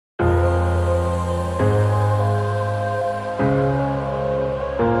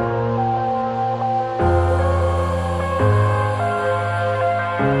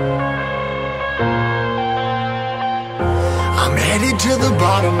the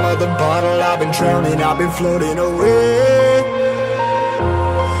bottom of the bottle, I've been drowning, I've been floating away.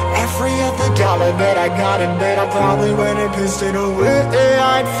 Every other dollar that I got in bed, I probably went and pissed it away.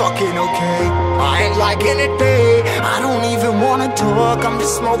 I ain't fucking okay, I ain't liking it, babe. I don't even wanna talk, I'm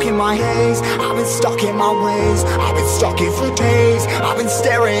just smoking my haze. I've been stuck in my ways, I've been stuck here for days. I've been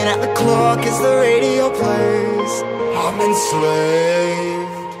staring at the clock as the radio plays. I'm enslaved.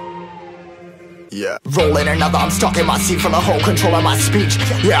 Yeah. Rolling another, I'm stuck in my seat, full of whole control of my speech.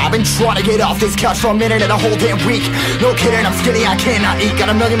 Yeah, I've been trying to get off this couch for a minute and a whole damn week. No kidding, I'm skinny, I cannot eat.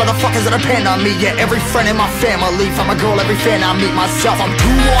 Got a million motherfuckers that depend on me. Yeah, every friend in my family, from a girl, every fan I meet myself. I'm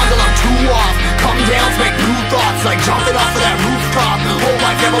too on till I'm too off. Come down to make new thoughts, like jumping off of that rooftop. Whole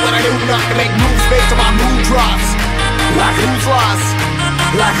life never when I knew not to make moves based on my mood drops. Like who's lost?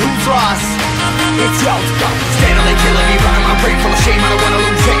 Like who's lost? It's yo, steadily killing me, running my brain full of shame, I don't wanna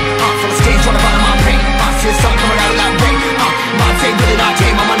lose it. Full of stage, trying to find my pain. I see the sun coming out of that rain. My day really not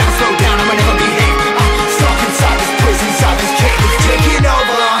tame, I'ma never slow down, I'ma never behave. Stuck inside this prison, inside this cage, it's taking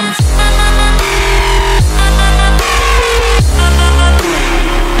over.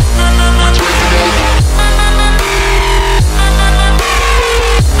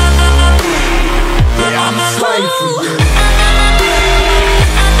 Yeah, I'm a slave for you.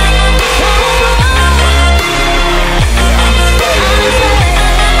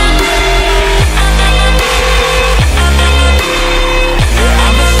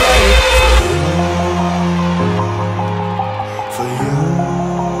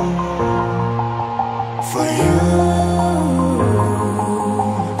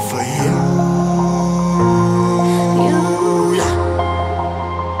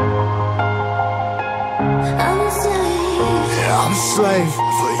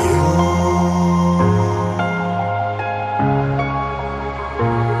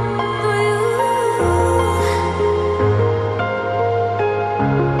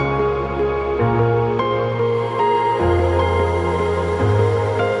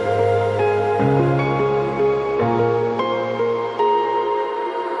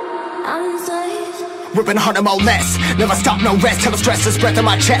 Ripping harder, more less. Never stop, no rest. Till the stress is breath in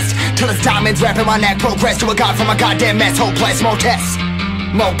my chest. Till it's diamonds wrapping my neck. Progress to a god from a goddamn mess. Hopeless, more tests,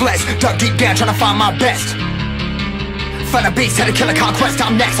 more blessed. Dug deep down trying to find my best. Find a beast, had to kill a conquest.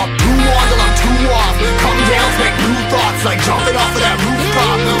 I'm next. I'm too on till I'm too off. Come down, make new thoughts, like jumping off of that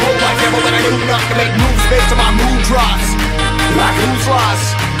rooftop. Whole life never when I knew not to make moves based on my mood drops. Like who's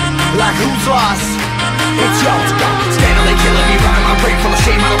lost? Like who's lost? It's yo, steadily killing me, running my brain full of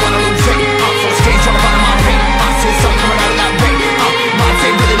shame, I don't wanna lose it. Full of stage, trying to find my pain. I see the sun coming out of that rain. My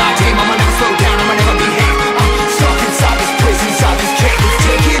day really not tame, I'ma never slow down, I'ma never behave. Stuck inside this prison, inside this cage, it's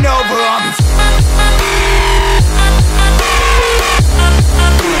taking over.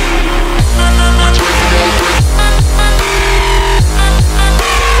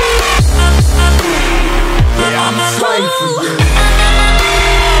 Yeah, I'm a slave for you.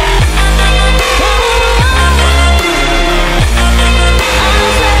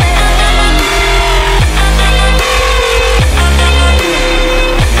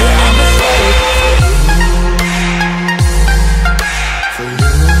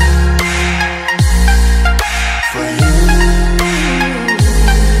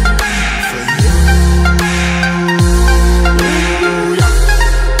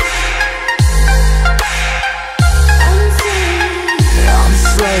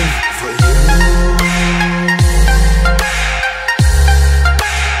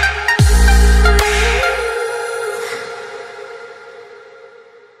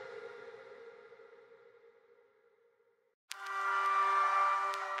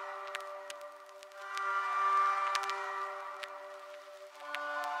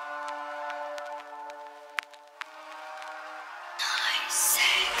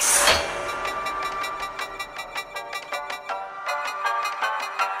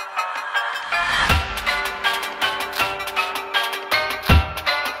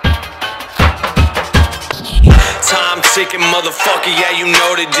 Ticking motherfucker, yeah, you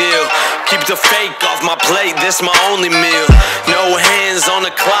know the deal. Keep the fake off my plate, this my only meal. No hands on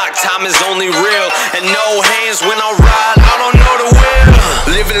the clock, time is only real. And no hands when I ride, I don't know the will.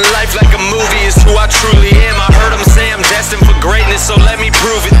 Living life like a movie is who I truly am. I heard them say I'm destined for greatness, so let me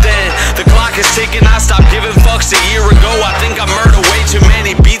prove it then. The clock is ticking, I stopped giving fucks a year ago. I think I murdered way too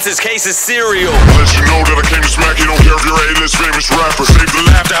many beats, this case is serial. Let you know that I came to smack you, don't care if you're a A-list famous rapper. Save the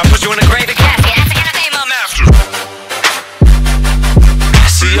laughter, I put you in a grave. Casket, that's the kind of name I'm after.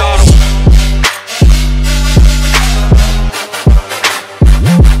 See all the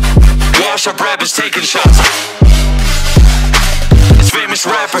wash up rappers taking shots. It's famous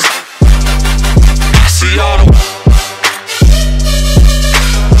rappers. See all the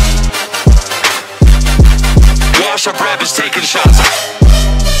taking shots.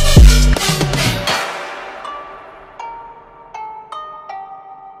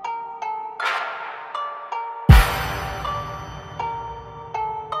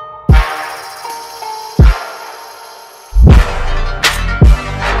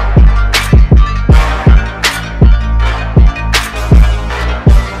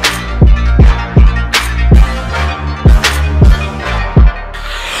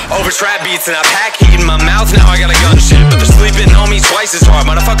 Trap beats and I pack heat in my mouth, now I got a gun shit. But they're sleeping on me twice as hard.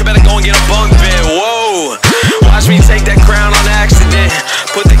 Motherfucker better go and get a bunk bed. Whoa, watch me take that crown on accident.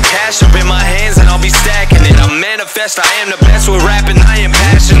 Put the cash up in my hands and I'll be stacking it. I manifest, I am the best with rapping, I am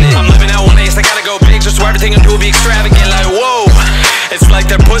passionate. I'm living out 1/8, I gotta go big, just so everything I do will be extravagant. Like whoa, it's like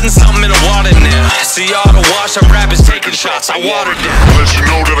they're putting something in the water now. See all the wash up rappers taking shots, I watered down. Let you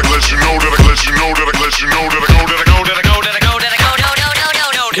know that I let you know that I let you know that I let you know that I go that I go that I go that I go that I go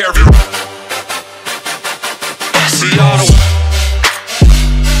care of you. See all the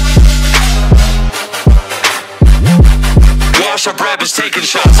wash up rappers taking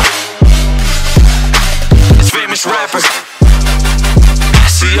shots. It's famous rappers.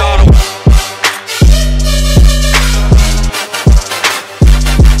 See all the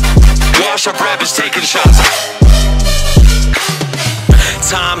wash up rappers taking shots.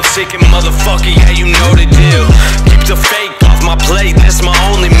 Time ticking, motherfucker, yeah, you know the deal. Keep the fake off my plate, that's my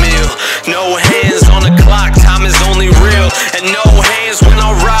only meal. No hands on the clock, time is only real. And no hands when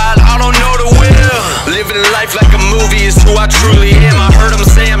I ride, I don't know the will. Living life like a movie is who I truly am. I heard them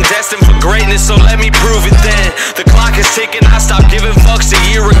say I'm destined for greatness, so let me prove it then. The clock is ticking, I stopped giving fucks a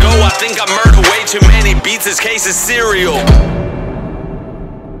year ago. I think I murdered way too many beats, this case is serial.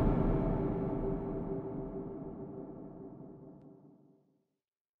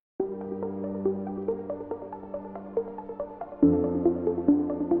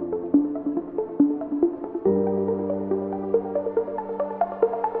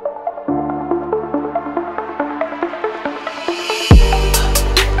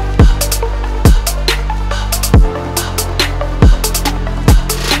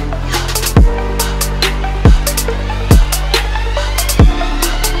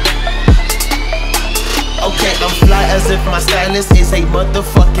 Is a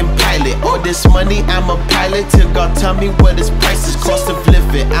motherfucking pilot. All this money, I'm a pilot. Till God tell me what his price is, cost of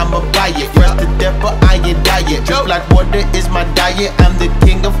living. I'ma buy it. Fresh to death, but I ain't diet. Drip like water is my diet. I'm the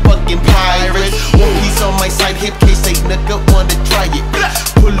king of fucking pirates. One piece on my side hip, case a nigga wanna try it.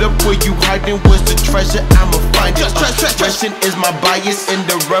 Pull up where you hiding, where's the treasure? I'ma find it. Dressing is my bias. In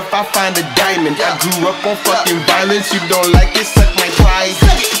the rough, I find a diamond. I grew up on fucking violence. You don't like it, suck my pride.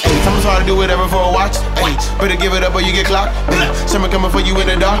 Hey, someone's hard to do whatever for a watch. Hey, better give it up or you get clocked. Hey, Cemre coming for you in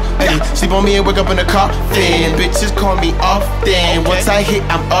the dark. Hey, sleep on me and wake up in the car. Then bitches call me often. Once I hit,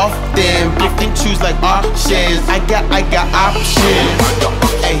 I'm off. Then pick and choose like options. I got options.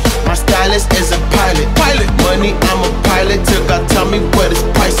 Hey, my stylist is a pilot. Money, I'm a pilot. Till God tell me what his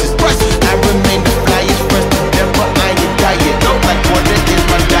price is. I remain the flyest, fresh to death, but I ain't diet. Like water is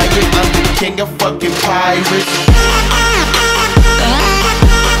my diet. I'm the king of fucking pirates.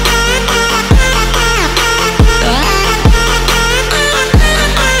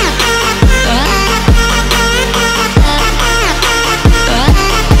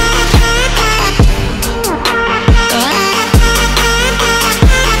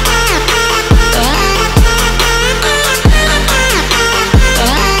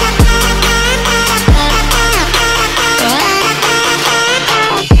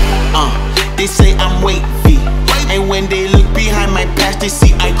 They say I'm wavy, and when they look behind my past, they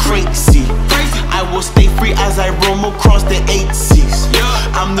see I crazy. I will stay free as I roam across the 8 seas.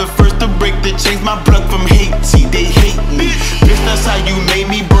 I'm the first to break the chains, my blood from Haiti. They hate me, bitch, that's how you made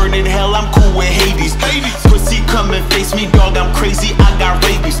me. Burn in hell, I'm cool with Hades. Pussy, come and face me, dog, I'm crazy, I got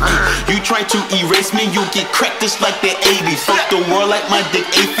rabies. You try to erase me, you get cracked just like the 80s. Fuck the world like my dick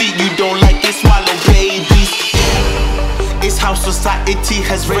 8 feet, you don't like it, swallow babies. It's how society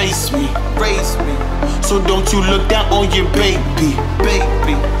has raised me. So don't you look down on your baby.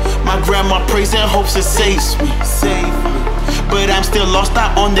 My grandma prays and hopes it saves me. But I'm still lost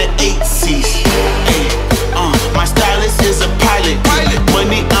out on the 8 C's. My stylist is a pilot.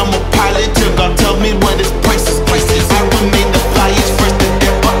 Money, I'm a pilot. Till God tell me what his price is. I remain the flyest, fresh to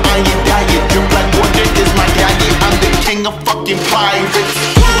death, but I ain't diet. Drip like water is my diet. I'm the king of fucking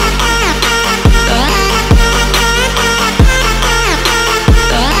pirates.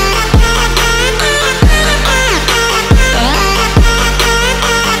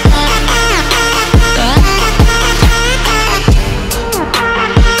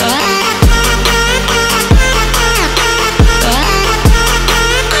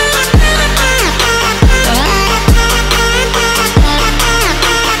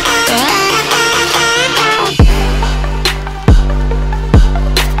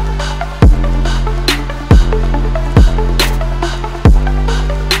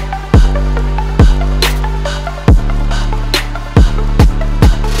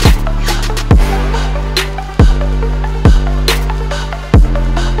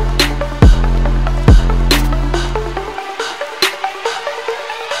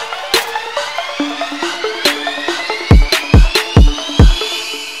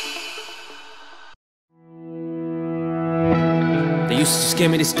 gave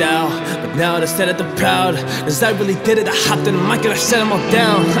me this style, but now they said it the proud. Cause I really did it, I hopped in the mic and I shut them all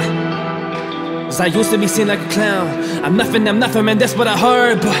down. Cause I used to be seen like a clown. I'm nothing, man, that's what I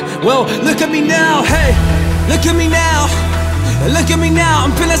heard. But, well, look at me now, hey, look at me now. Look at me now,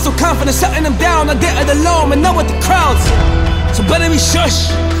 I'm feeling so confident, shutting them down. I did it alone, and not with the crowds. So better be shush,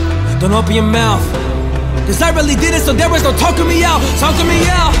 don't open your mouth. Cause I really did it, so there was no talking me out. Talking me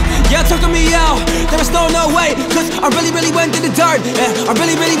out, yeah, talking me out. There was no way, cause I really went to the dirt. Yeah, I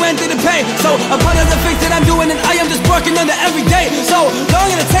really went to the pain. So a part of the things that I'm doing, and I am just working on it every day. So I'm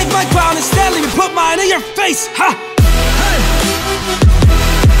gonna take my crown and steadily put mine in your face, ha! Hey.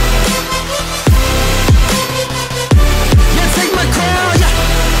 Yeah, take my crown, yeah.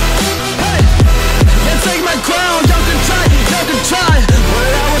 Hey. Yeah, take my crown. Y'all can try, but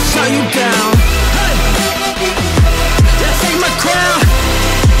I will shut you down. Take my crown.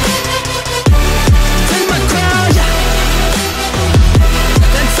 Take my crown, yeah.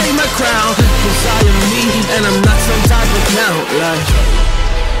 Then take my crown. Cause I am me and I'm not some type of clown. Like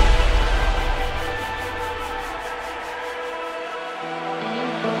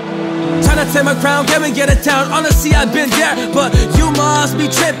tryna take my crown, can we get it down? Honestly, I've been there, but you must be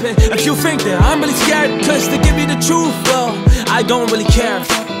tripping if you think that I'm really scared. Cause to give me the truth, well, I don't really care.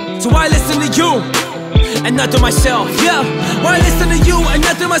 So I listen to you and not to myself, yeah. Why listen to you and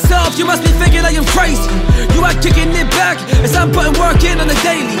not to myself? You must be thinking I am crazy. You are kicking it back as I'm putting work in on the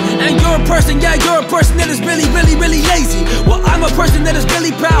daily. And you're a person, yeah, you're a person that is really lazy. Well, I'm a person that is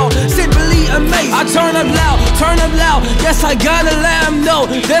really proud, simply amazing. I turn up loud, yes, I gotta let them know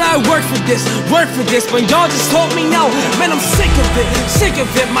that I work for this. When y'all just told me no, man, I'm sick of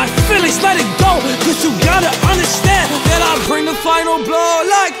it, my feelings, let it go. Cause you gotta understand that I bring the final blow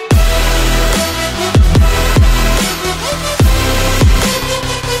like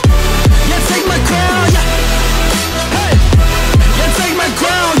take my crown, yeah. Hey, yeah, take my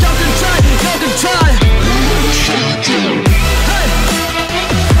crown. Y'all can try. Hey,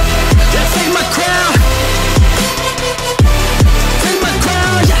 yeah, take my crown. Take my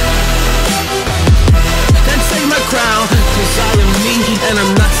crown, yeah. Then take my crown. Cause I am me and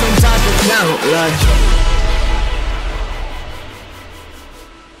I'm not some type of clown. Like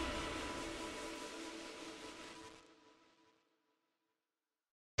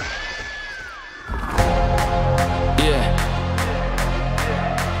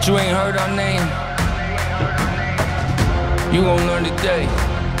you ain't heard our name, you gon' learn today.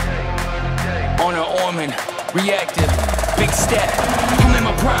 Onur, Ormen, Reaktive, Bigstat. I'm in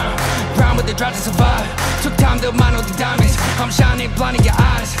my prime with the drive to survive. Took time to mine all the diamonds. I'm shining blind in your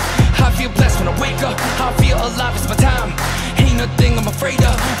eyes. I feel blessed when I wake up. I feel alive, it's my time. Ain't nothing I'm afraid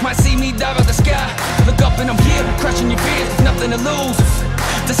of. Might see me dive out the sky. Look up and I'm here, crushing your fears. Nothing to lose.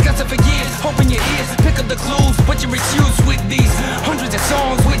 Discuss it for years, open your ears, pick up the clues. What you refuse with these hundreds of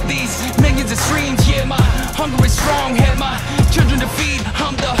songs, with these millions of streams. Yeah, my hunger is strong, had my children to feed.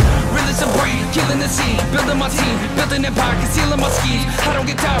 I'm the realest of breed, killing the scene, building my team, building empire, concealing my schemes. I don't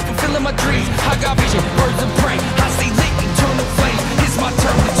get tired from filling my dreams. I got vision, birds of prey. I stay lit, eternal flame. It's my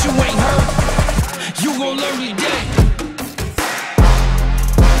turn, but you ain't heard. You gon' learn today.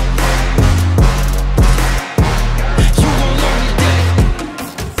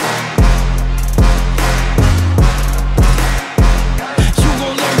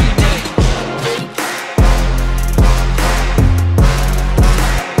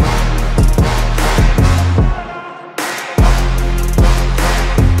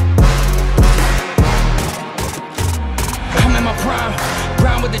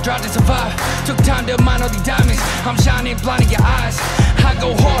 Drive to survive. Took time to mine all these diamonds. I'm shining blind in your eyes. I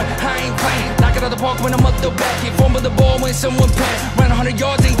go hard, I ain't playing. Knock it out the park when I'm up the back. Hit form of the ball when someone pass. Run 100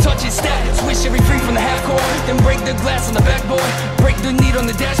 yards, ain't touching stat. Switch every free from the half court. Then break the glass on the backboard. Break the need on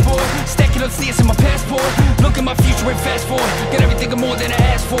the dashboard. Stack it up, see it's in my passport. Look at my future and fast forward. Get everything and more than I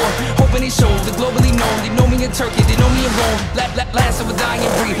asked for. Hoping it shows, the globally known. They know me in Turkey, they know me in Rome. Last of a dying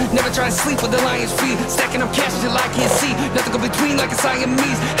breed. Never try to sleep with the lion's feet. Stacking up cash till I can't see. Nothing go between like a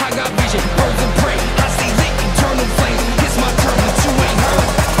Siamese. I got vision, birds of prey. I stay lit, eternal flame. It's my turn, but you ain't heard.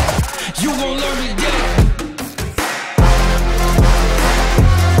 You gon' learn today.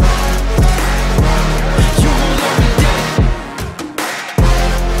 You gon' learn today.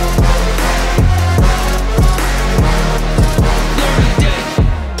 Learn today.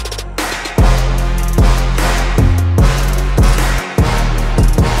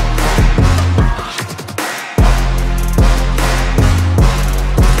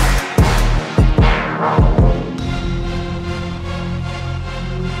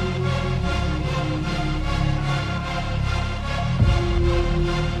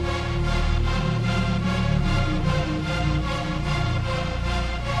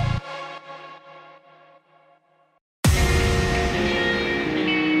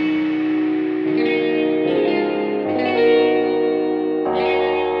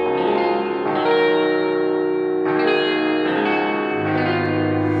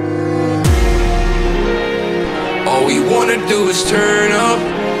 is turn up.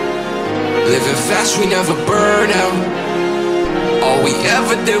 Living fast, we never burn out. All we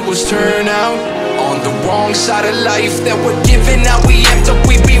ever did was turn out. On the wrong side of life that we're giving out, we amped up,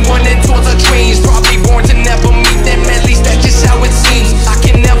 we be running towards our dreams. Probably born to never meet them, at least that's just how it seems. I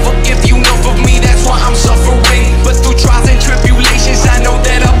can never give you enough of me, that's why I'm suffering. But through trials and tribulations, I know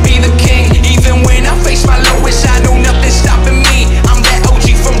that I'll be the king. Even when I face my lowest, I know nothing's stopping me. I'm that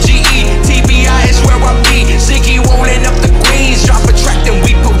OG from GE, TBI is where I be. Ziggy rolling up the greens, drop a track then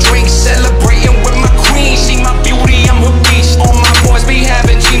we go drinks. Celebrating with my queen, see my beauty, I'm her beast. All my boys be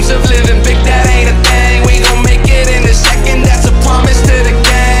having dreams of living big, that ain't a thing. We gon' make it in a second, that's a promise to the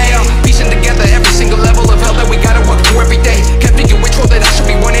gang. Piecing together every single level of hell that we gotta work through every day. Can't figure which road that I should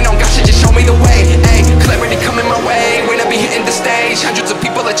be running on, God should just show me the way. Ayy, clarity coming my way when I be hitting the stage. Hundreds of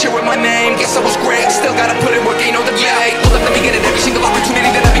people are cheering my name, guess I was great. Still gotta put in work, ain't no delay. Hold up, let me get it, every single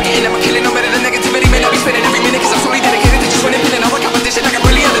opportunity that I be getting, I'ma kill it, no matter the negativity. Man, I be spending every minute, cause I'm solely dedicated to just winning, pinning all the competition. I can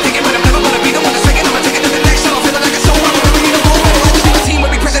really undertake it, but I'm never gonna be the one to take it. I'ma take it to the next level, feeling like it's so wrong. We need a gold medal, I just need a team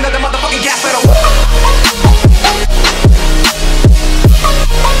where we present at the motherfucking gas pedal.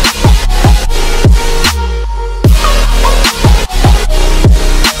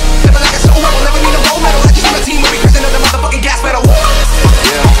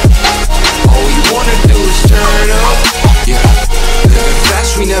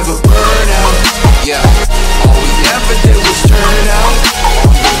 We never burn out, yeah. All we ever did was turn out.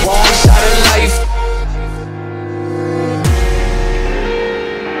 On the wrong side of life.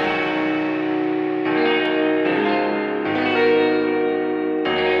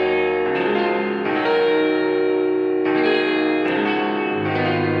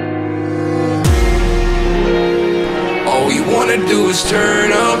 All we wanna do is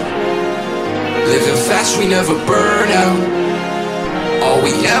turn up. Living fast, we never burn out. All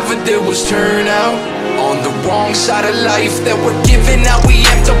we ever did was turn out. On the wrong side of life that we're giving out, we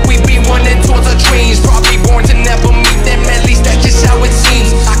amped up, we be running towards our dreams. Probably born to never meet them, at least that's just how it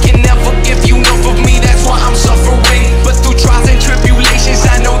seems. I can never give you enough of me, that's why I'm suffering. But through trials and tribulations,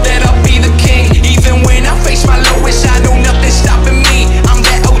 I know that I'll be the king. Even when I face my lowest, I know nothing's stopping me. I'm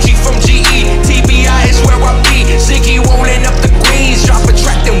that OG from GE, TBI is where I be. Ziggy rolling up the greens, drop a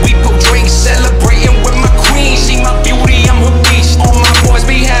track then we go drinks. Celebrating with my queen, see my beauty, I'm her beast. All my boys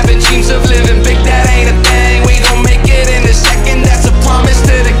be having dreams of living big, that ain't a thing. We gon' make it in a second, that's a promise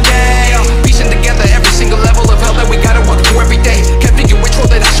to the gang. Piecing together every single level of hell that we gotta work through every day. Can't figure which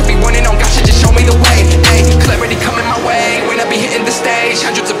road that I should be running on, God should just show me the way. Hey, clarity coming my way when I be hitting the stage.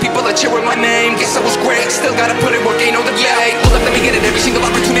 Hundreds of people are cheering my name, guess I was great. Still gotta put in work, ain't no delay. Hold up, let me get it, every single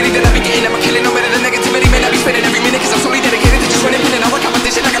opportunity that I be getting, I'ma kill it, no matter the negativity. Man, I be spending every minute, cause I'm solely dedicated to just winning, pinning all the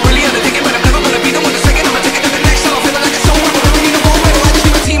competition. I can really undertake it, but I'm never gonna be the one to take it. I'ma take it to the next level, feeling like it's so wrong. We need a gold medal, I just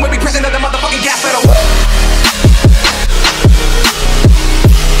need a team where we present at the motherfucking gas pedal.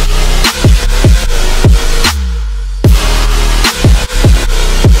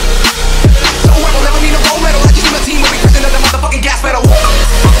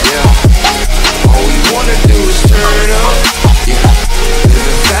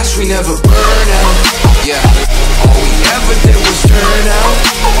 We never burn out, yeah. All we ever did was turn out.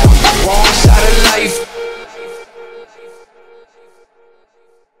 On the wrong side of life.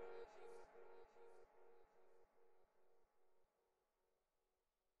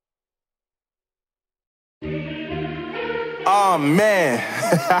 Oh man.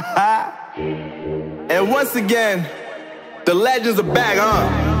 And once again, the legends are back, huh?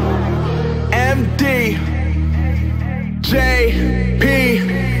 MD JP.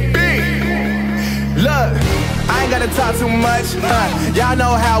 Look, I ain't gotta talk too much, y'all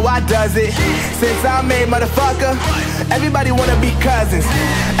know how I does it. Since I made motherfucker, everybody wanna be cousins.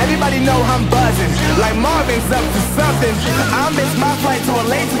 Everybody know I'm buzzing, like Marvin's up to something. I missed my flight to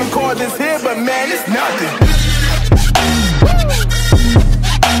LA to record this here, but man, it's nothing.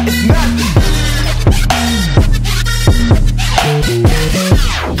 It's nothing.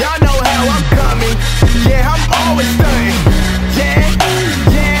 Y'all know how I'm coming, yeah, I'm always stunting. Yeah,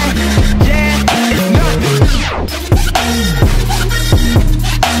 yeah, yeah, it's nothing.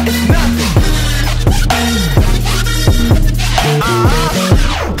 It's nothing.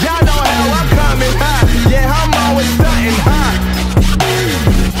 Y'all know how I'm coming, yeah, I'm always stunting,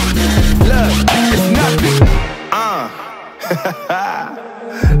 Look, it's nothing.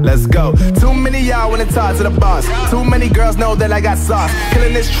 Let's go. Too many y'all wanna talk to the boss. Too many girls know that I got sauce.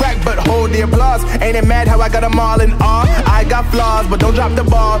 Killing this track, but hold the applause. Ain't it mad how I got them all in awe? I got flaws, but don't drop the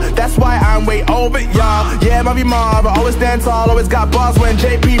ball. That's why I'm way over y'all. Yeah, Marvin, I always stand tall. Always got balls when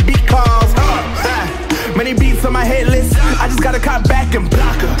JPB calls. Many beats on my hit list, I just gotta cop back and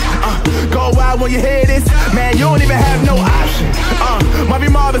block her. Go wild when you hear this, man, you don't even have no option.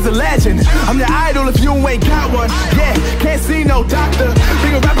 Marvin is a legend, I'm your idol if you ain't got one. Yeah, can't see no doctor,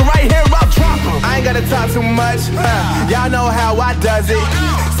 bring a rapper right here, I'll drop him. I ain't gotta talk too much, y'all know how I does it.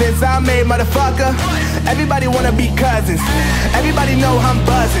 Since I made motherfucker, everybody wanna be cousins. Everybody know I'm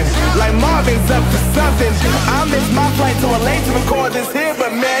buzzing, like Marvin's up to something. I missed my flight to LA to record this here,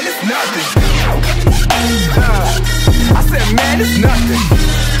 but man, it's nothing. I said, man, it's nothing.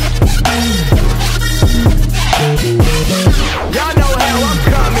 Y'all know how I'm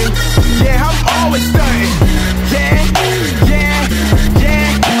coming. Yeah, I'm always stunting. Yeah, yeah,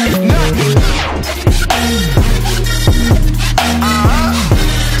 yeah, it's nothing.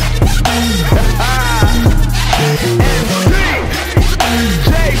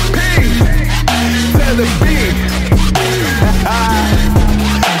 JP to the beat.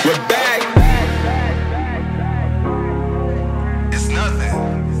 We're back. It's nothing.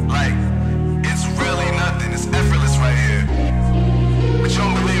 Like, it's really nothing. It's effortless right here. But you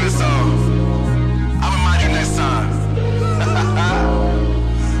don't believe it, so I'll remind you next time.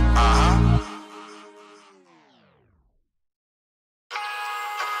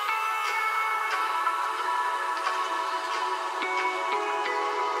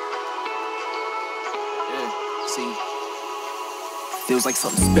 Feels like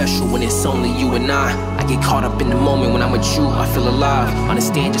something special when it's only you and I get caught up in the moment when I'm with you, I feel alive.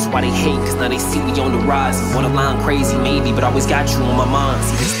 Understand just why they hate, cause now they see we on the rise. Borderline crazy maybe, but I always got you on my mind.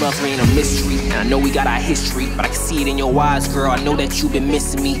 See, this love ain't a mystery, and I know we got our history, but I can see it in your eyes, girl, I know that you've been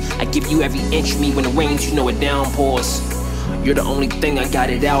missing me. I give you every inch of me, when it rains you know it downpours. You're the only thing I got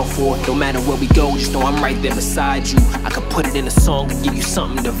it out for. No matter where we go, just know I'm right there beside you. I could put it in a song and give you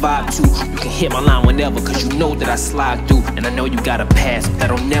something to vibe to. You can hit my line whenever, cause you know that I slide through. And I know you got a past, but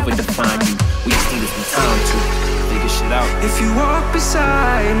that'll never define you. We just need some time to figure shit out. If you walk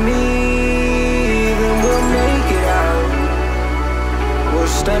beside me, then we'll make it out. We're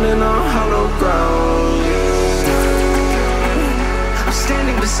standing on hollow ground, yeah. I'm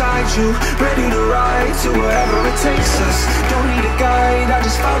standing beside you, ready to ride to wherever it takes us. Don't need a guide, I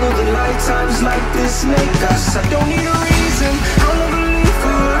just follow the light. Times like this make us. I don't need a reason, I'll never leave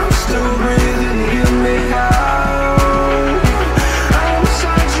her. I'm still breathing, hear me out. I am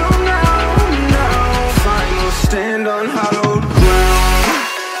beside you now. Final stand on hallowed ground.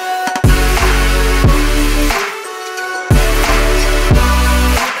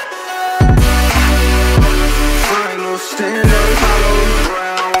 Final stand on hallowed ground.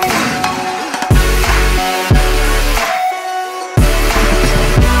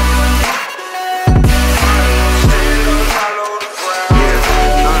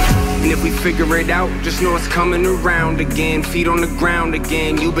 If we figure it out, just know it's coming around again. Feet on the ground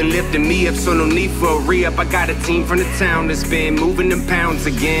again. You've been lifting me up, so no need for a re-up. I got a team from the town that's been moving them pounds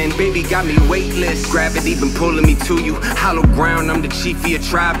again. Baby got me weightless, gravity been pulling me to you. Hollow ground, I'm the chief of your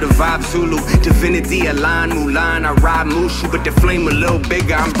tribe, the vibe Zulu. Divinity, align, Mulan, I ride Mushu. But the flame a little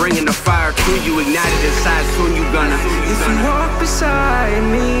bigger, I'm bringing the fire to you. Ignited inside, soon you gonna. If you walk beside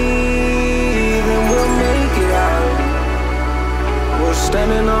me, then we'll make it out. We're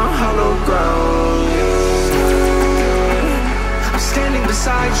standing on hollow ground, yeah. I'm standing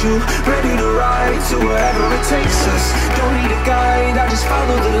beside you, ready to ride to wherever it takes us. Don't need a guide, I just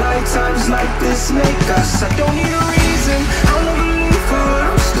follow the light. Times like this make us. I don't need a reason, I'll never leave her.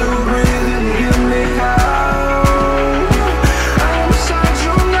 I'm still breathing, hear me out. I am beside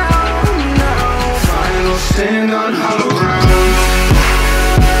you now. Final stand on hollow ground.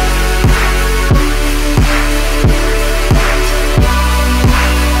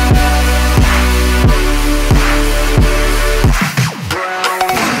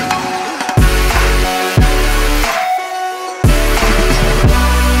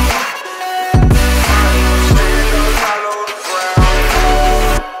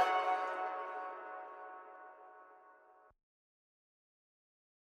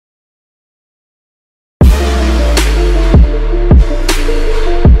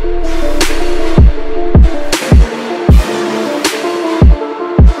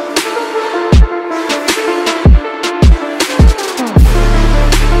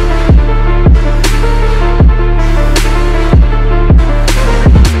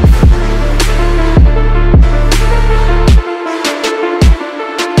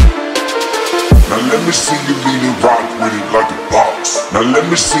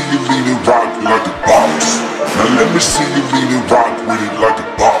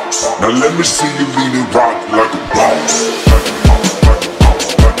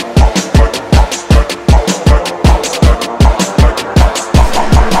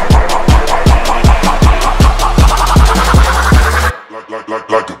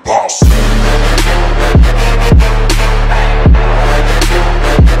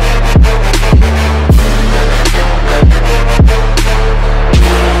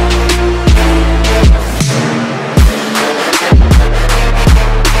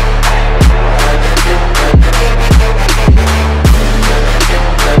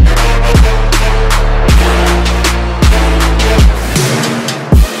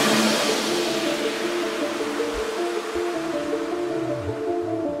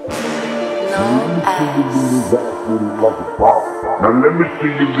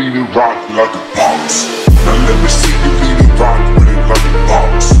 you lean and rock like a boss. Now let me see you lean and rock with it like a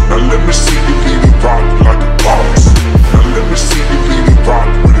boss. Now let me see you lean and rock like a boss. Now let me see you lean and rock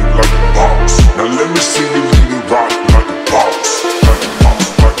with it like a boss. Now let me see you lean and rock like a boss. Like a boss,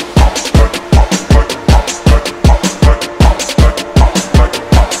 like a boss, like a boss, like a boss, like a boss, like a boss, like a boss, like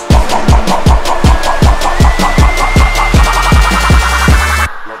a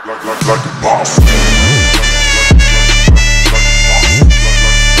boss, like a boss.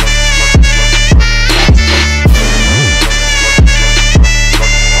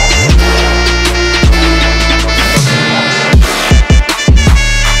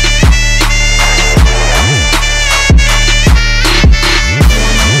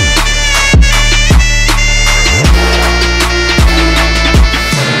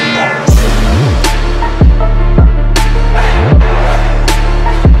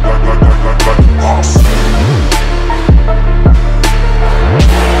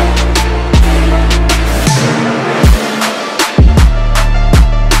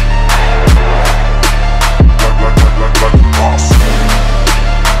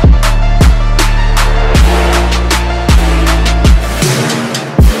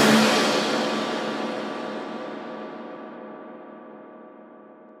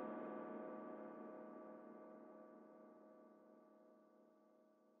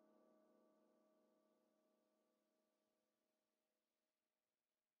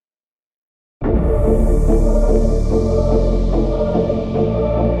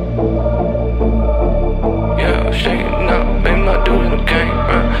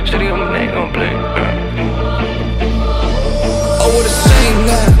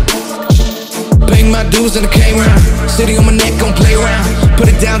 And it came round, city on my neck, gon' play around. Put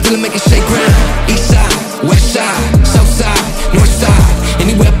it down till it make it shake round. East side, west side, south side, north side.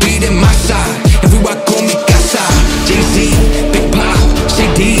 Anywhere beat in my side. Everywhere call me casa. Jay-Z, Big Pop,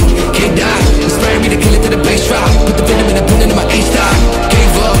 CD, K-Dot. Inspire me to kill it to the bass drop. Put the venom in the pen into my A-stop.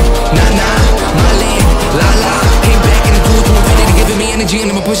 Gave up, nah, my lean, la. Came back in the tool to infinity, giving me energy,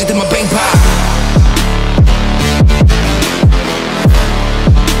 and I'ma push it to my bank pop.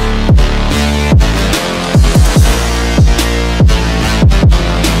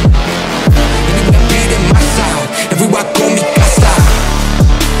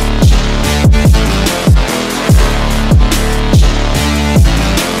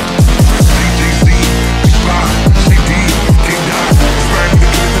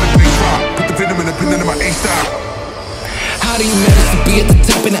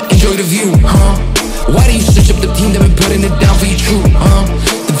 Why do you switch up the team that been putting it down for you true,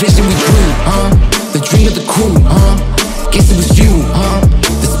 The vision we drew, the dream of the crew, Guess it was you,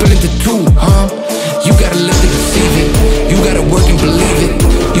 The split into two, You gotta live to receive it. You gotta work and believe it.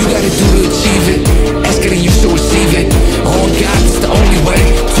 You gotta do to achieve it. Ask it and you shall receive it. Oh God, it's the only way.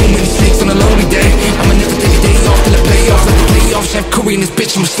 Too many snakes on a lonely day. I'ma never take a day off till I pay off. Like the playoff, Chef Curry in this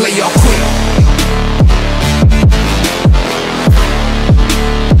bitch, I'ma slay y'all quick.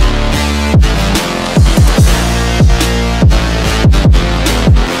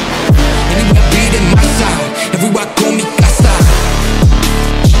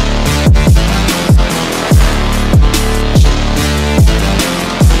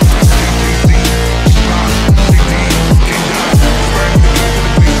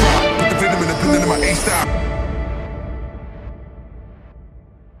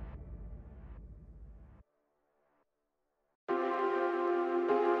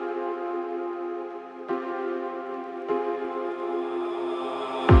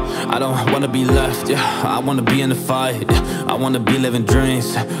 I don't wanna be left, yeah. I wanna be in the fight, yeah. I wanna be living dreams,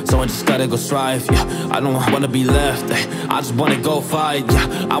 so I just gotta go strive, yeah. I don't wanna be left, I just wanna go fight,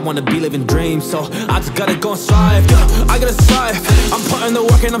 yeah. I wanna be living dreams, so I just gotta go strive, yeah. I gotta strive, I'm putting the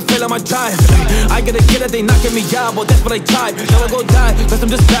work and I'm feeling my drive. I gotta get it, they knocking me out, well that's what I tried. Now I go die, cause I'm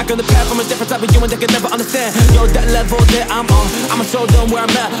just back on the path. I'm a different type of human that can never understand. Yo, that level that I'm on, I'ma show them where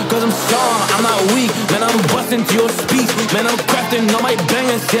I'm at, cause I'm strong, I'm not weak. Man, I'm busting to your speech, man, I'm crafting all my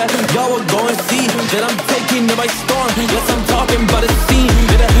bangers, yeah. Y'all will go and see that I'm taking it by storm. Yes, I'm talking about a scene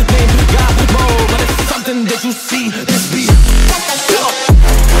that I think got more, but it's something that you see. This beat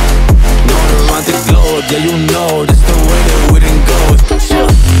going around the globe, yeah, you know that's the way that we didn't go.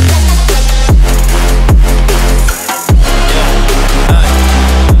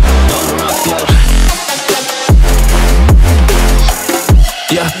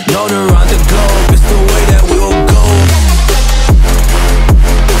 Yeah, known around the globe, it's the way that we will go.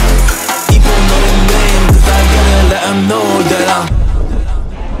 Let them know that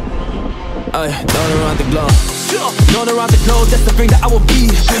I'm known around the globe. Known around the globe, that's the thing that I will be.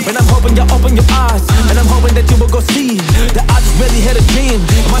 And I'm hoping you'll open your eyes, and I'm hoping that you will go see that I just really had a dream.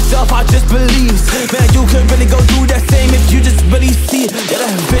 Myself, I just believe, man, you could really go do that same if you just really see it. Yeah,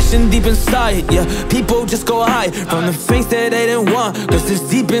 that vision deep inside, yeah. People just go hide from the things that they didn't want, cause it's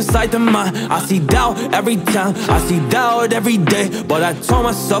deep inside the mind. I see doubt every time, I see doubt every day, but I told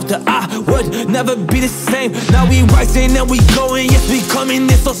myself that I would never be the same. Now we rising and we going, yes, we coming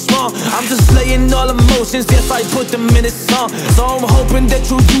in so strong. I'm just laying all emotions, yes, I put them in this song. So I'm hoping that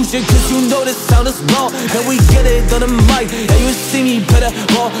you use it, cause you know the sound is wrong. And we get it on the mic, and you see me better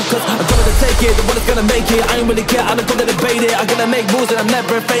more, cause I'm gonna take it, the one that's gonna make it. I ain't really care, I'm not gonna debate it. I'm gonna make moves and I'm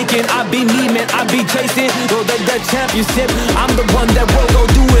never faking. I be me, man, I be chasing, yo, that championship. I'm the one that will go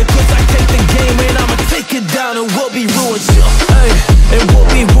do it, cause I take the game and I'ma take it down and we'll be ruined. Hey, and we'll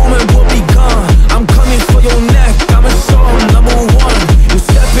be ruined, we'll be gone. I'm coming for your neck, I'ma show 'em number one. You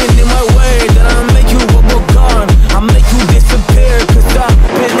stepping in my way, then I'll make you rubber gone. I'll make you disappear, cause I've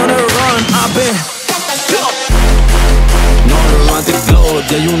been on a run. I've been known around the globe,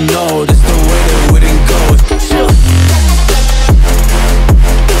 yeah, you know that's the way that we didn't go.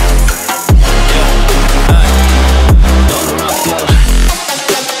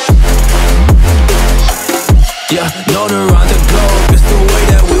 Yeah, known around the globe, it's the way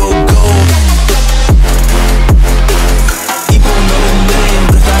that we will go. People know the name,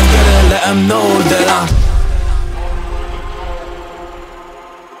 cause I gotta let them know that I'm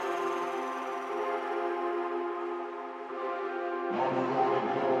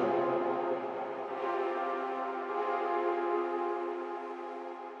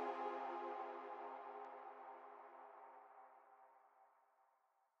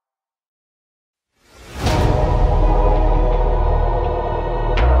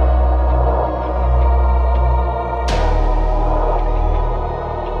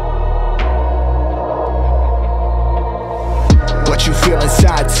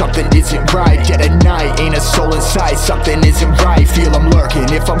something isn't right. Yet at night, ain't a soul inside. Something isn't right, feel I'm lurking.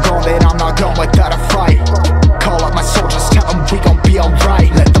 If I'm gone, then I'm not gone without a fight. Call up my soldiers, tell them we gon' be alright.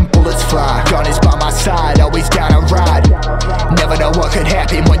 Let them bullets fly, gun is by my side, always down to ride. Never know what could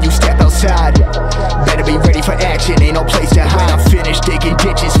happen when you step outside. Better be ready for action, ain't no place to hide. When I'm finished digging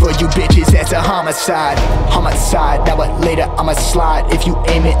ditches for you bitches, that's a homicide. Homicide, now what later I'ma slide. If you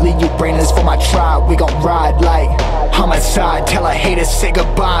aim it, leave you brainless for my tribe. We gon' ride like homicide. Tell a hater say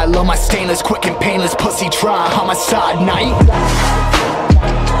goodbye. Love my stainless, quick and painless, pussy try. Homicide night.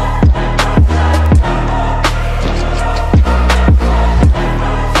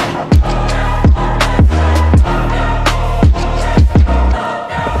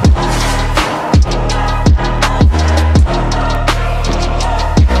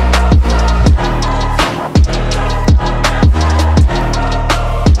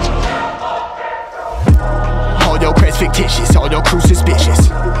 Fictitious, all your crew suspicious.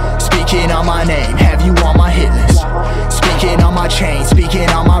 Speaking on my name, have you on my hit list. Speaking on my chain, speaking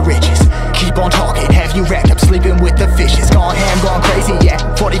on my riches. Keep on talking, have you racked up sleeping with the fishes. Gone ham, gone crazy,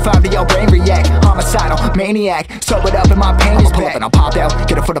 yeah. 45 to your brain react. Homicidal, maniac, sobered up and my pain is back. Pull up and I'll pop out,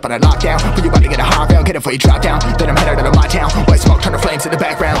 get a foot up on a lockdown. When you about to get a hard round, get it before you drop down. Then I'm headed out of my town, white smoke turn the flames in the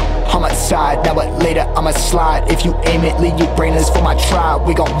background. Homicide, now what later I'ma slide. If you aim it, leave you brainless for my tribe.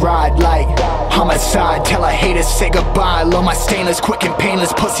 We gon' ride like homicide. Tell a hater say goodbye. Love my stainless, quick and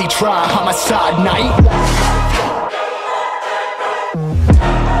painless, pussy try. Homicide night.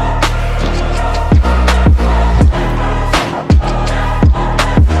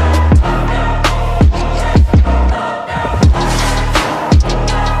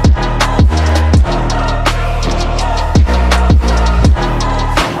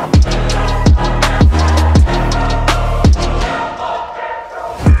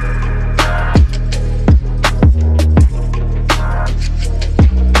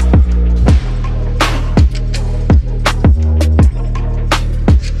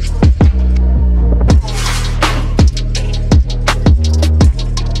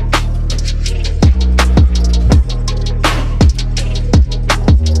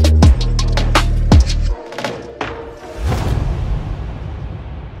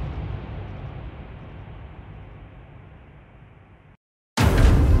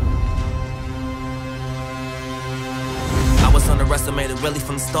 Really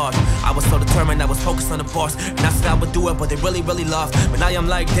from the start, I was so determined, I was focused on the bars. And I said I would do it, but they really laughed. But now I'm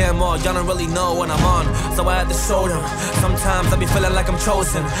like, damn, all y'all don't really know what I'm on. So I had to show them. Sometimes I be feeling like I'm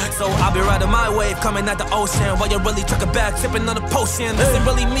chosen. So I'll be riding my wave, coming at the ocean, while you're really trucking back, sipping on the potion. This ain't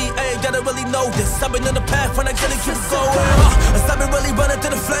really me, ayy, y'all don't really know this. I've been on the path when I gotta keep going. I've been really running to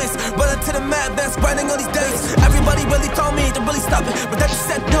the flames, running to the map, that's grinding all these days. Everybody really told me to really stop it, but they just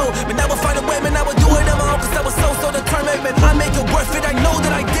said no. But now we'll find a way, man, I will do it on my own, cause I was so determined, man. I make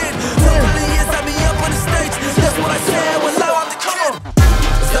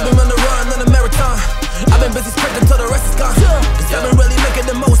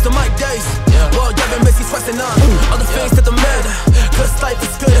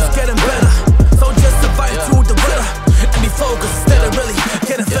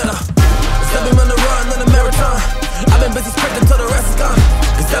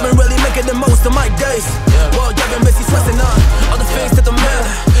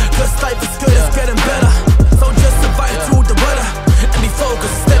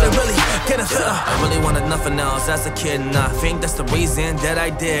I really wanted nothing else as a kid, and I think that's the reason that I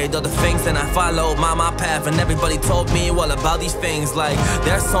did all the things that I followed my path. And everybody told me all about these things, like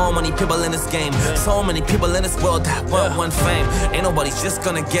there's so many people in this game, so many people in this world that want fame. Ain't nobody's just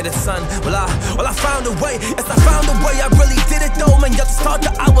gonna get it, son. Well, I found a way. Yes, I found a way. I really did it though, man. At the start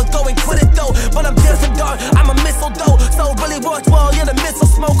that I was going quit it though, but I'm dancing dark. I'm a missile though, so really watch well. You're the missile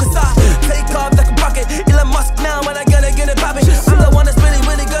smoke, 'cause I take off like a rocket. Elon Musk now, and I gotta get it poppin'. I'm the one that's really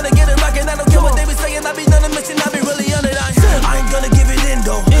gonna get it rockin'. I don't care what they be saying. I be on a mission. I be really on it. I ain't gonna give it in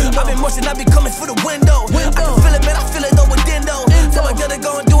though. I be motion. I be coming for the window. I can feel it, man. I feel it though within though. So I gotta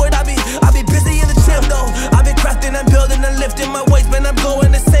go and do it. I be busy in the gym though. I be crafting and building and lifting my weights, man. I'm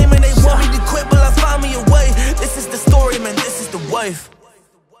going the same, and they want me to quit, but I find me a way. This is the story, man. This is the wave.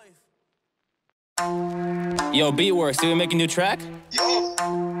 Yo, Beatworks, did we make a new track? Yo.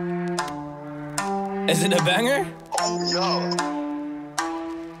 Is it a banger? Oh, yo.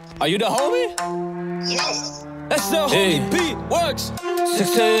 Are you the homie? Yes. That's the homie, Beatworks.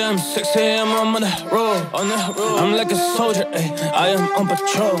 6 a.m., 6 a.m., I'm on the road, I'm like a soldier, ayy, I am on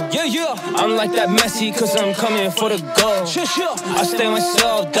patrol. Yeah. I'm like that Messi, 'cause I'm coming for the goal. I stay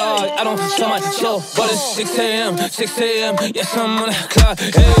myself, dog, I don't show my show. But it's 6 a.m., 6 a.m., yes, I'm on the clock.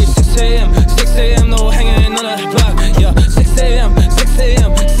 Hey, 6 a.m., 6 a.m., no hanging on the block. Yeah, 6 a.m., 6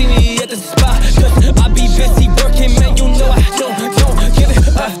 a.m., see me at the spot. 'Cause I be busy working, man, you know I don't give it.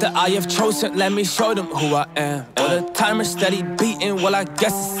 After I have chosen, let me show them who I am. All the timer steady beating, well, I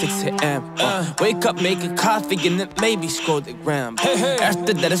guess it's 6 a.m. Wake up, make a coffee, and then maybe scroll the gram.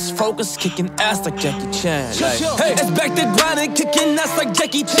 After that, it's focus, kicking ass like Jackie Chan. Like, Hey, it's back to grinding, kicking ass like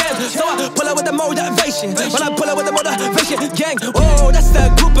Jackie Chan. So I pull out with the motivation. When I pull out with the motivation, gang. Oh, that's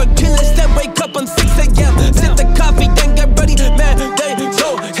that group of killers that wake up on 6 a.m. Sip the coffee, then get ready, man. They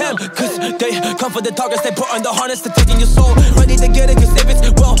go ham, 'cause they come for the targets. They put on the harness to taking your soul. Ready to get it, 'cause if it's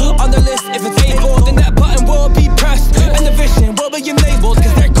well on the list, if it's able, then that button will be pressed. And the vision will be enabled,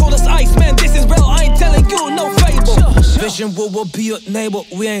 'cause they're cold as ice, man. This is real, I ain't telling you, no fable. Vision will be enabled,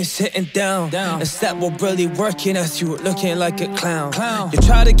 we ain't sitting down. Instead, we're really working as you looking like a clown. You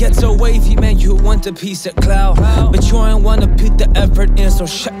try to get so wavy, man, you want a piece of cloud. But you ain't wanna put the effort in, so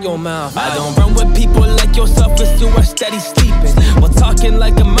shut your mouth. I don't run with people like yourself, 'cause you are steady sleeping. We're talking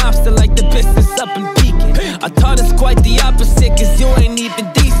like a mobster, like the business up and peaking. I thought it's quite the opposite, 'cause you ain't even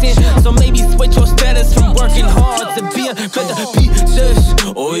decent. So maybe switch your status from working hard to being better pieces.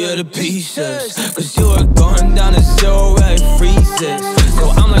 Oh yeah, the pieces, 'cause you are going down to zero where it freezes. So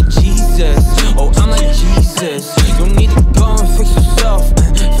I'm like Jesus, oh I'm like Jesus. You need to go and fix yourself.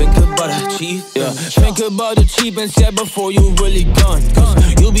 Think about achievements, think about achievements, yeah, before you really gone. 'Cause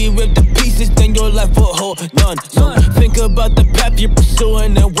you'll be ripped to pieces, then your life will hold none. So think about the path you're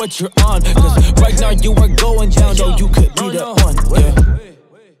pursuing and what you're on. 'Cause right now you are going down, though you could be the one. Yeah.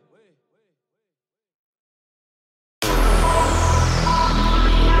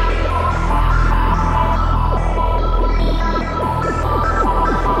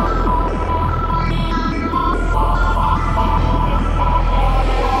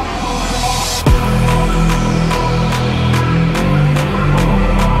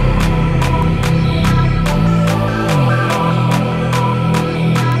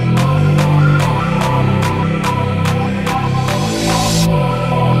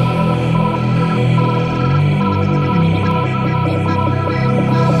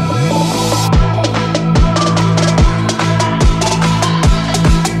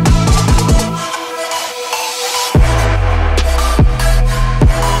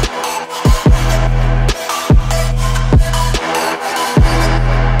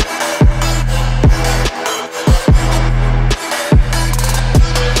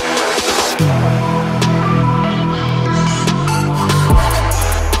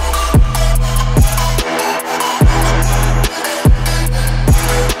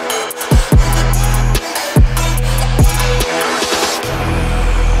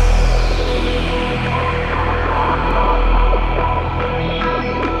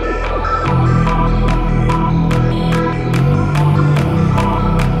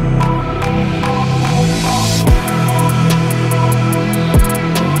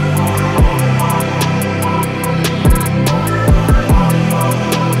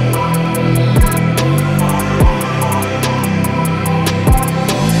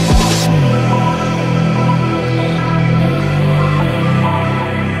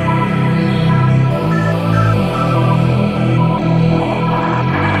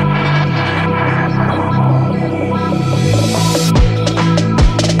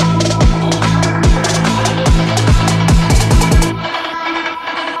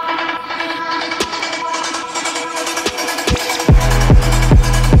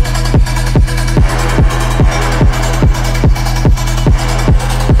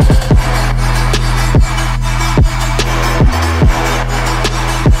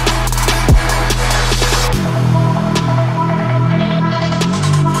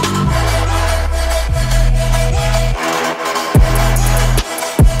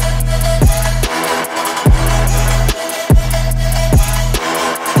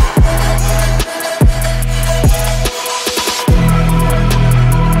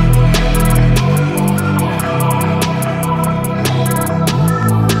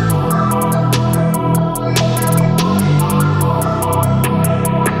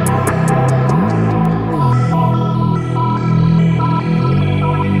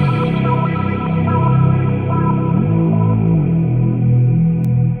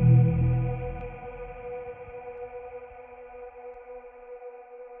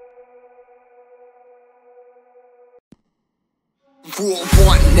 Rule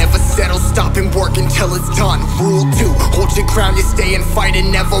 1, never settle, stop and work until it's done. Rule 2, hold your ground, you stay and fight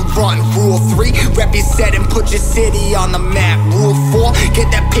and never run. Rule 3, rep your set and put your city on the map. Rule 4, get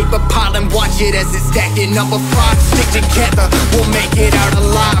that paper pile and watch it as it's stacking. Number 5, stick together, we'll make it out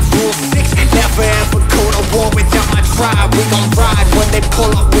alive. Rule 6, never ever go to war without my tribe. We gon' ride, when they pull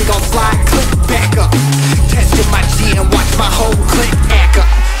up, we gon' slide. Click back up, testing my G and watch my whole click act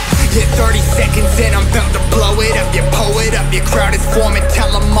up. Yeah, 30 seconds in, I'm about to blow it up. You pull it up, your crowd is forming,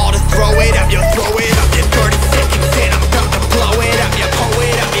 tell them all to throw it up. You throw it up, yeah, 30 seconds in, I'm about to blow it up. You pull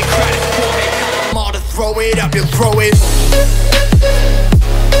it up, your crowd is forming, tell them all to throw it up. You throw it.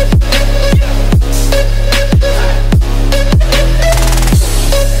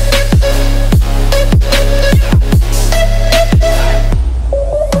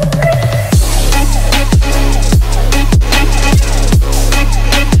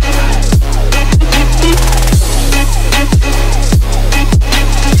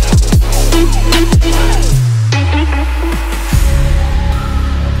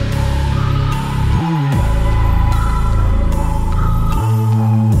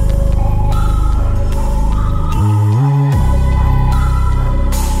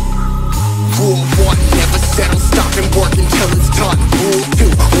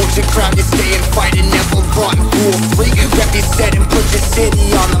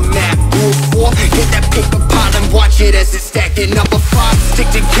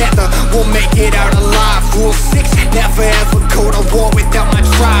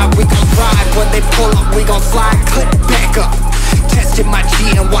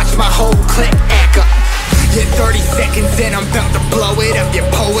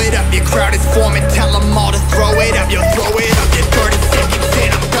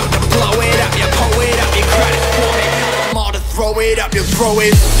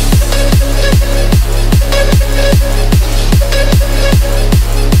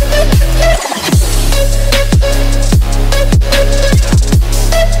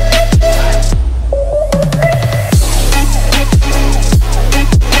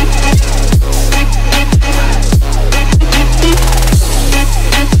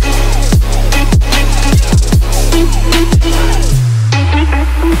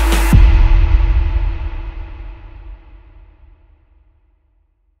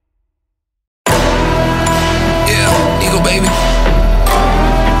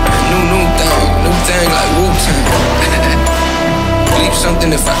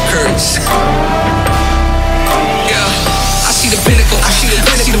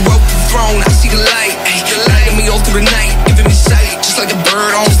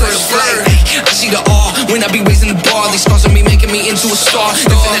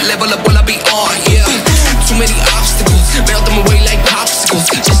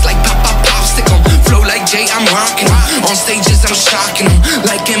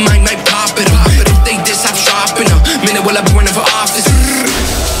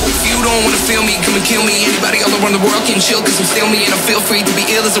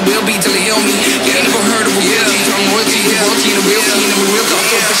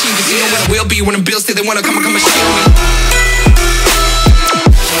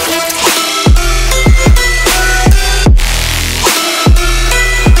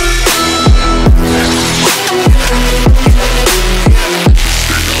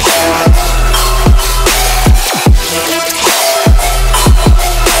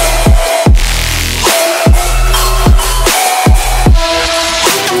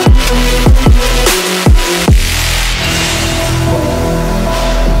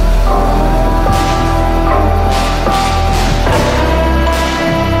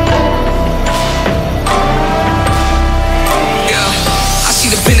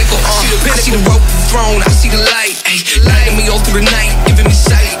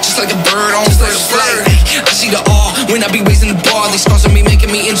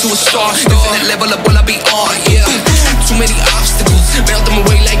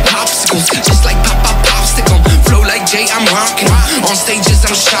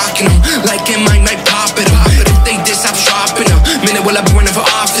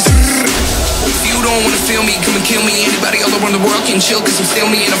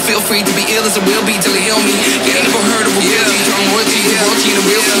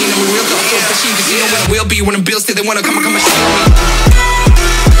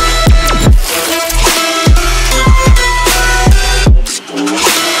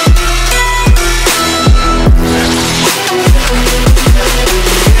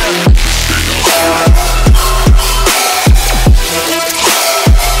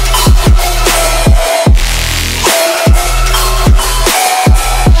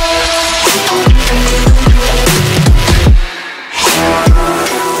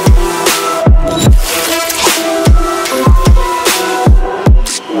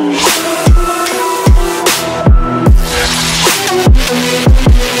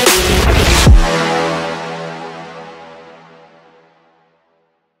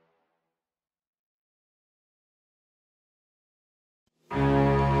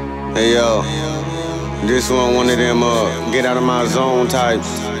 Hey yo, this one of them get out of my zone types.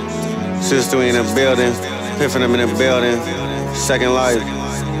 Sister in the building, Piffin them in the building. Second life,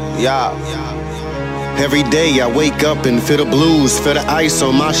 yeah. Every day I wake up and feel the blues, feel the ice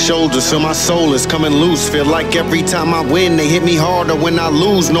on my shoulders, feel my soul is coming loose. Feel like every time I win, they hit me harder when I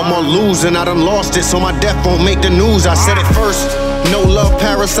lose. No more losing, I done lost it, so my death won't make the news. I said it first. No love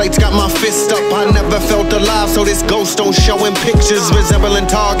parasites got my fist up. I never felt alive, so this ghost don't show in pictures resembling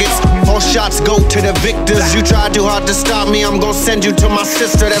targets. All shots go to the victors. You try too hard to stop me, I'm gonna send you to my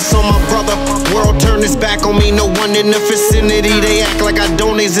sister. That's on my brother. World turned its back on me, no one in the vicinity. They act like I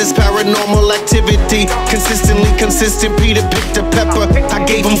don't exist, paranormal activity. Consistently consistent, Peter picked a pepper. I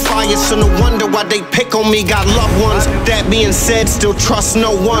gave them fire, so no wonder why they pick on me. Got loved ones, that being said, still trust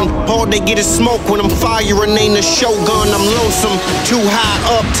no one. All they get is smoke when I'm firing, ain't a shogun. I'm lonesome. Too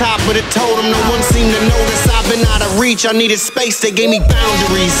high up top of the totem, no one seemed to notice I've been out of reach. I needed space, they gave me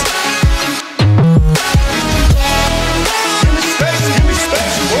boundaries. Give me space, boundaries. Give me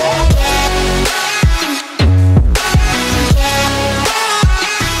space,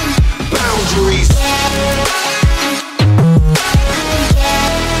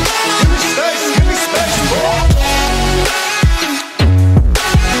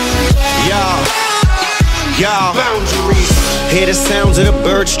 yeah, boundaries. Hear the sounds of the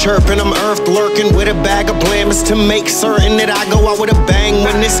birds chirping, I'm earth lurking with a bag of blamers to make certain that I go out with a bang.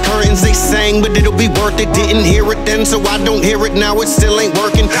 When this curtains they sang, but it'll be worth it. Didn't hear it then, so I don't hear it now, it still ain't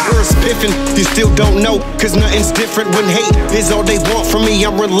working. Earth's piffing, you still don't know, cause nothing's different. When hate is all they want from me,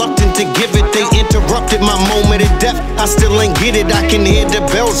 I'm reluctant to give it. They interrupted my moment of death, I still ain't get it. I can hear the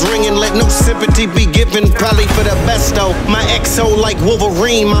bells ringing, let no sympathy be given. Probably for the best though, my exo like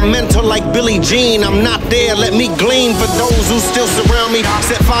Wolverine, my mentor like Billie Jean. I'm not there, let me glean for those who still surround me.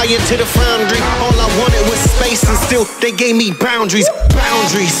 Set fire to the foundry. All I wanted was space, and still they gave me boundaries.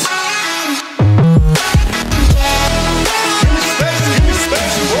 Boundaries. Give me space, boundaries. Give me space,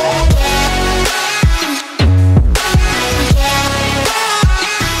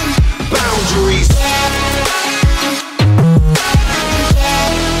 boundaries.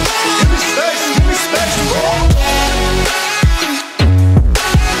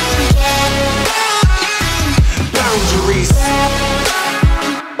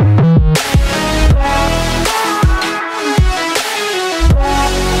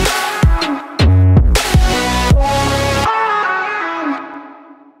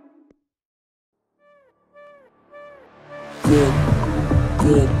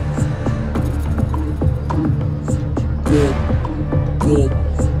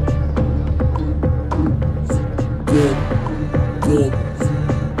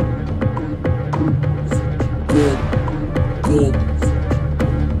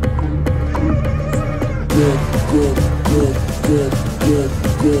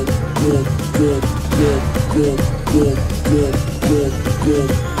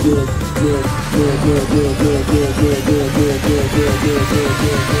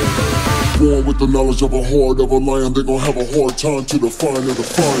 Born with the knowledge of a heart of a lion, they gon' have a hard time to define the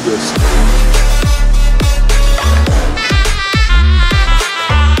finest.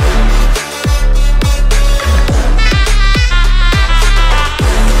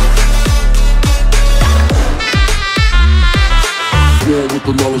 Born with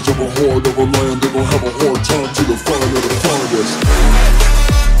the knowledge of a heart of a lion, they gon' have a hard time to define the finest.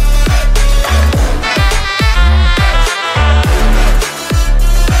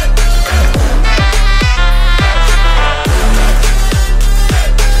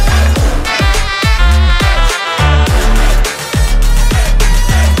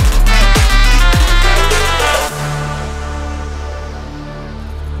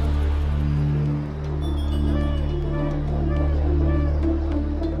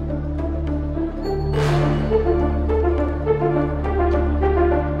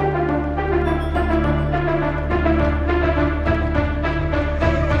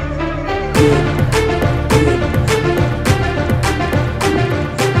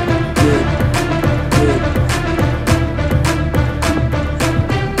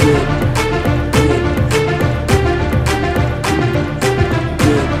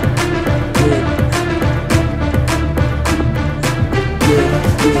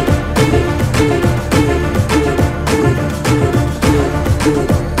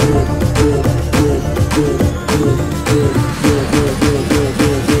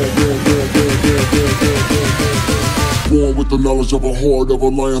 The knowledge of a heart of a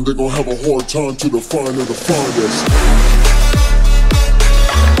lion, they gon' have a hard time to define the finest.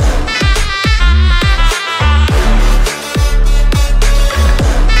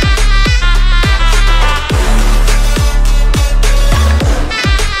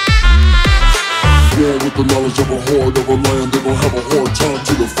 knowledge of a horde of a lion, they gon' have a hard time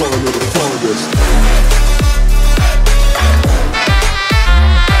to define or define us.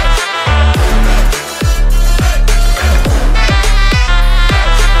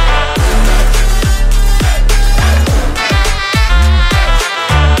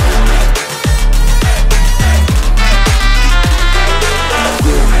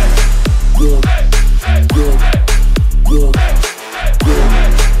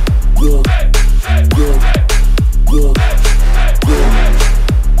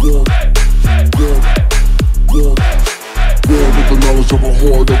 Of a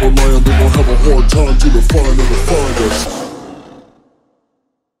horde of a lion, they gon' have a hard time to define and define us.